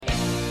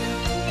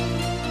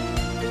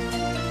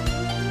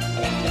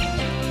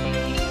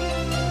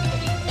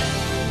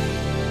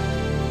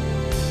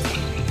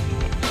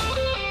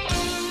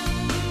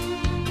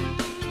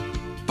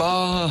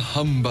Bah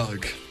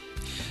humbug.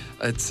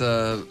 It's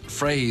a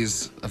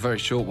phrase, a very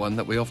short one,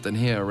 that we often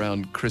hear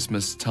around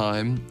Christmas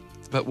time.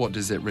 But what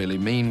does it really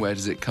mean? Where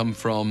does it come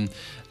from?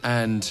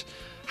 And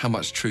how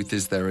much truth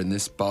is there in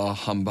this bah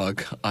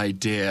humbug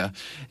idea?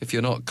 If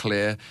you're not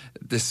clear,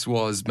 this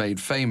was made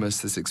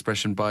famous, this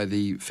expression, by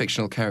the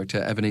fictional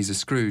character Ebenezer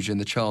Scrooge in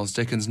the Charles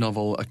Dickens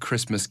novel A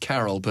Christmas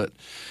Carol, but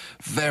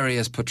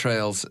various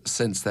portrayals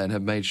since then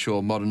have made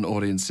sure modern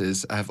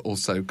audiences have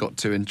also got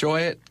to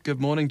enjoy it. Good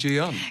morning,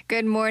 Jooyeon.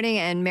 Good morning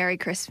and Merry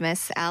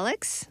Christmas,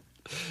 Alex.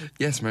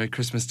 Yes, Merry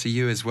Christmas to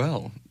you as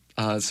well.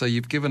 So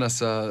you've given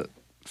us a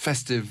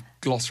festive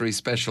glossary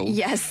special.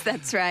 Yes,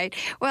 that's right.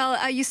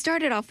 Well, you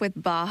started off with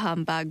bah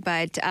humbug,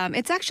 but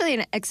it's actually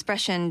an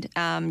expression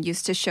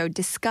used to show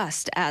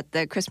disgust at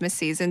the Christmas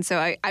season,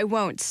 so I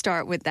won't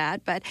start with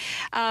that. But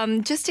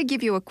just to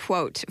give you a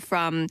quote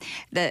from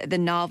the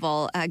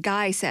novel, a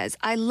guy says,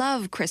 "I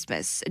love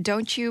Christmas,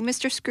 don't you,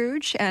 Mr.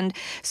 Scrooge?" And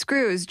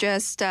Scrooge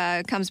just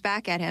comes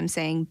back at him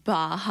saying,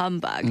 bah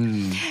humbug.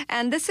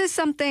 And this is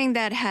something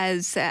that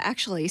has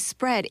actually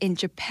spread in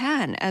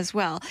Japan as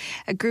well.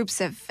 Groups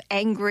of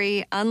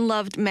angry,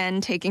 unloved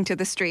men taking to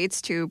the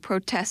streets to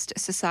protest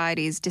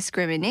society's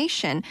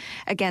discrimination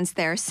against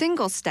their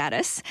single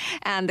status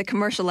and the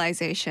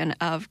commercialization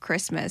of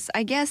Christmas.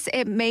 I guess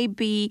it may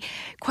be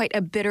quite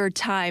a bitter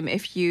time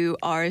if you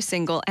are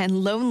single and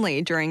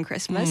lonely during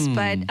Christmas,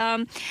 but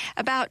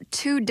about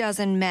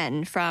 24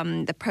 men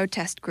from the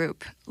protest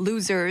group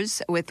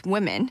Losers with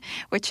Women,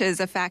 which is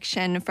a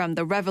faction from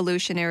the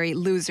Revolutionary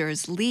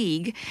Losers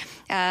League,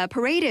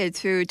 paraded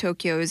through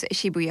Tokyo's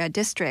Shibuya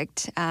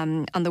district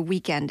on the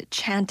weekend,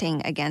 chanting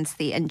against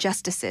the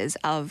injustices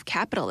of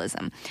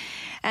capitalism.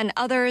 And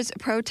other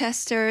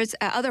protesters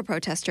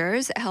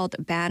held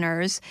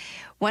banners,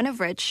 one of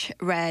which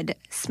read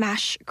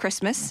 "Smash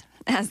Christmas,"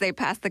 as they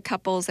passed the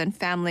couples and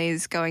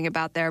families going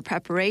about their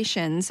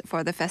preparations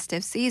for the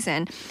festive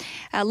season,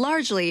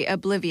 largely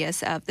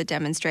oblivious of the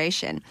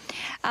demonstration.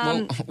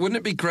 Well, wouldn't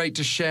it be great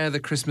to share the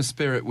Christmas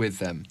spirit with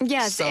them?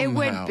 Yes, somehow? It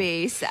would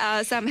be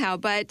somehow.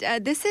 But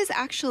this is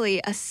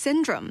actually a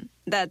syndrome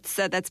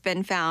that's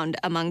been found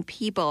among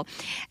people.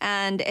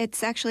 And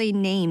it's actually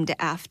named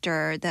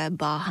after the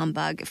bah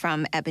humbug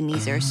from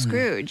Ebenezer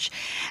Scrooge.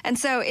 And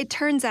so it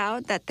turns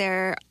out that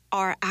there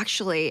are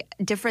actually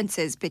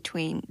differences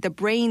between the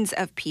brains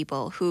of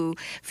people who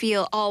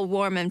feel all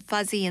warm and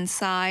fuzzy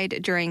inside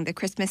during the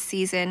Christmas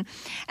season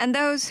and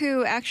those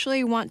who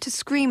actually want to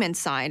scream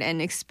inside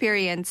and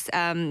experience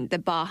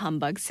the bah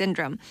humbug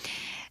syndrome.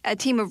 A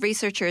team of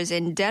researchers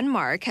in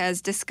Denmark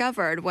has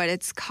discovered what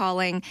it's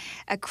calling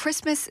a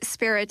Christmas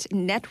spirit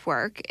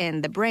network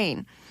in the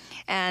brain.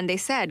 And they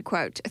said,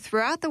 quote,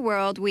 "Throughout the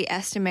world, we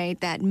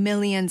estimate that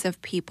millions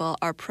of people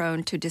are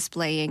prone to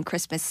displaying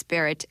Christmas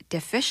spirit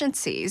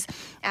deficiencies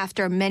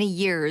after many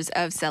years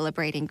of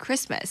celebrating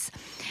Christmas."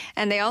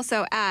 And they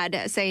also add,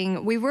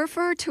 saying, "We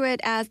refer to it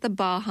as the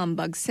bah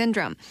humbug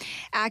syndrome.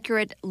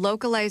 Accurate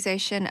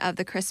localization of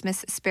the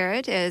Christmas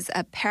spirit is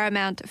a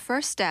paramount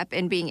first step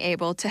in being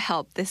able to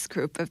help this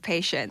group of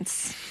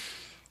patients."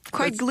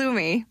 Quite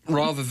gloomy.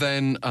 Rather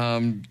than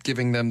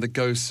giving them the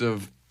ghosts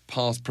of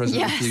past,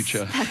 present, and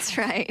future. That's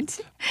right.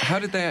 How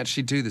did they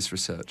actually do this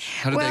research?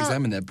 How did they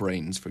examine their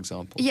brains, for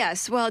example?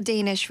 Yes, well,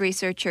 Danish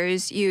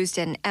researchers used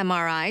an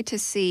MRI to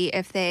see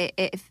if they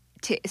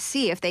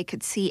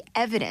could see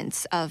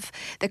evidence of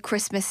the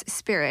Christmas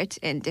spirit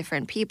in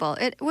different people.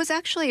 It was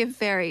actually a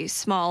very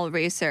small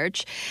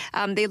research.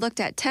 They looked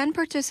at 10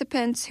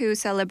 participants who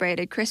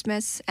celebrated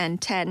Christmas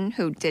and 10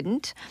 who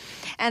didn't,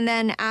 and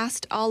then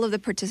asked all of the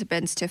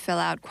participants to fill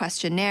out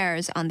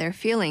questionnaires on their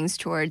feelings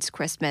towards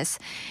Christmas,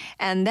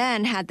 and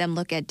then had them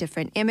look at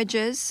different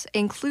images,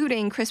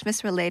 including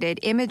Christmas-related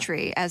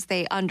imagery, as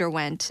they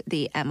underwent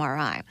the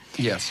MRI.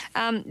 Yes.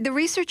 The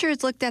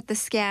researchers looked at the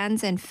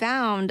scans and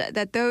found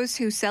that those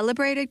who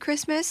celebrated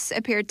Christmas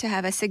appeared to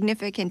have a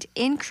significant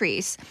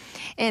increase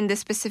in the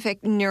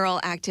specific neural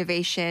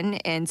activation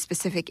in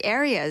specific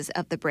areas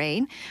of the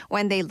brain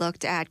when they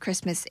looked at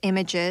Christmas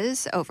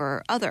images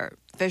over other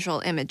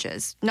visual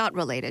images not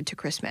related to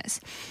Christmas.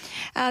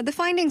 The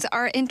findings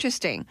are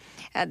interesting.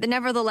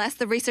 Nevertheless,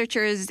 the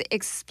researchers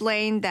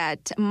explained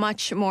that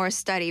much more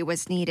study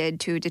was needed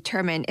to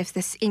determine if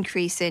this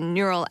increase in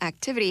neural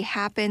activity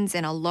happens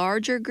in a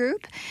larger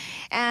group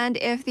and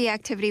if the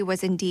activity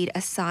was indeed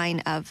a sign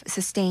of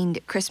sustained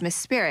Christmas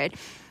spirit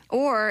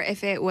or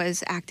if it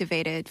was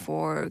activated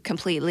for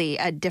completely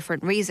a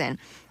different reason.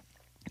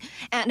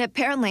 And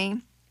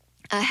apparently,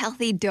 a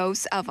healthy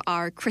dose of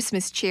our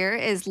Christmas cheer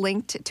is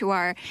linked to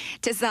our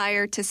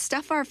desire to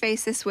stuff our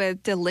faces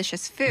with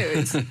delicious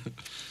foods.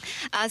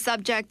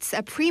 Subjects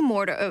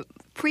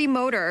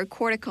premotor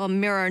cortical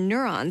mirror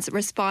neurons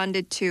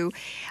responded to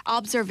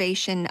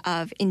observation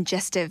of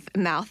ingestive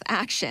mouth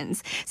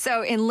actions.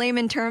 So in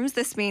layman terms,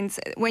 this means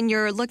when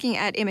you're looking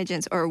at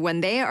images or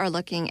when they are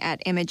looking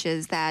at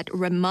images that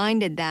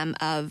reminded them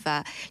of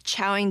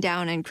chowing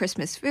down on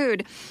Christmas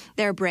food,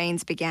 their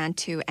brains began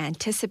to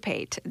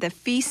anticipate the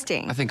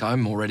feasting. I think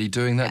I'm already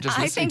doing that just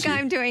listening to you. I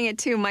think I'm doing it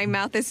too. My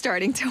mouth is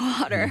starting to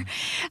water.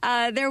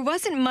 There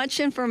wasn't much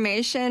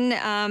information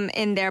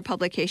in their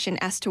publication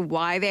as to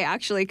why they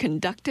actually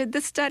conducted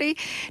the study,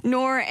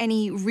 nor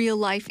any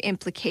real-life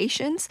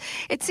implications.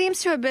 It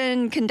seems to have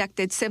been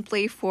conducted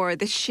simply for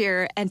the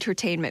sheer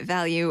entertainment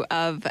value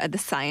of the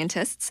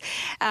scientists,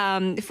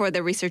 for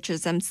the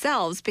researchers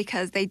themselves,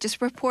 because they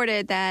just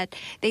reported that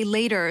they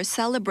later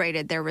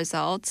celebrated their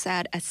results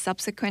at a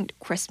subsequent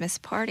Christmas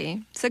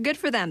party. So good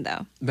for them,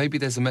 though. Maybe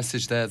there's a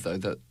message there, though,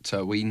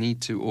 that we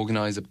need to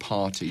organise a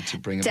party to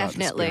bring about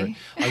the spirit.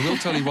 I will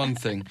tell you one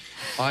thing.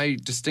 I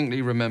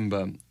distinctly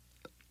remember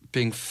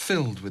being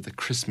filled with the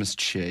Christmas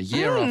cheer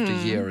year after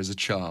year as a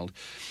child.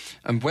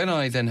 And when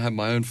I then had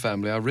my own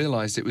family, I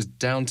realised it was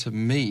down to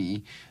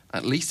me,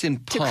 at least in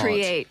part,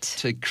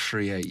 to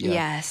create. Yeah.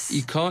 Yes.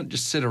 You can't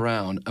just sit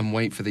around and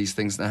wait for these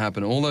things to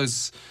happen. All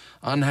those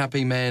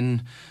unhappy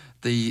men,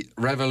 the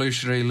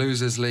Revolutionary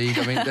Losers League,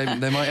 I mean,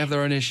 they might have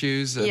their own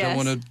issues. I don't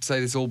want to say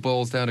this all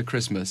boils down to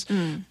Christmas.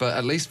 But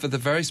at least for the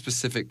very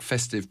specific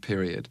festive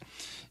period,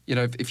 you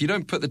know, if you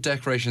don't put the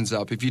decorations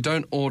up, if you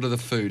don't order the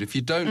food, if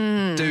you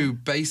don't do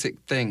basic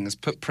things,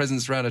 put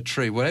presents around a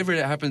tree, whatever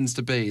it happens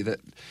to be that,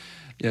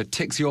 you know,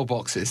 ticks your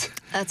boxes.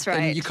 That's right.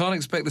 Then you can't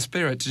expect the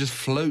spirit to just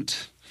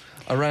float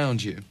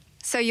around you.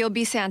 So you'll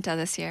be Santa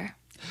this year?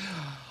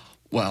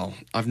 Well,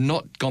 I've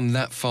not gone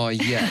that far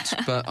yet,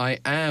 but I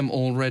am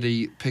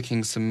already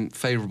picking some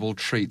favourable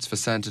treats for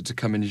Santa to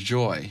come and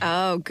enjoy.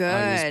 Oh, good.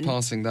 I was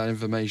passing that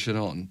information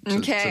on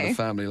to the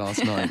family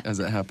last night, as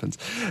it happens.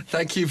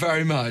 Thank you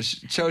very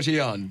much. Cho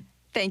Jooyeon.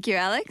 Thank you,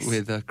 Alex.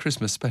 With a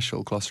Christmas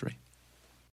special glossary.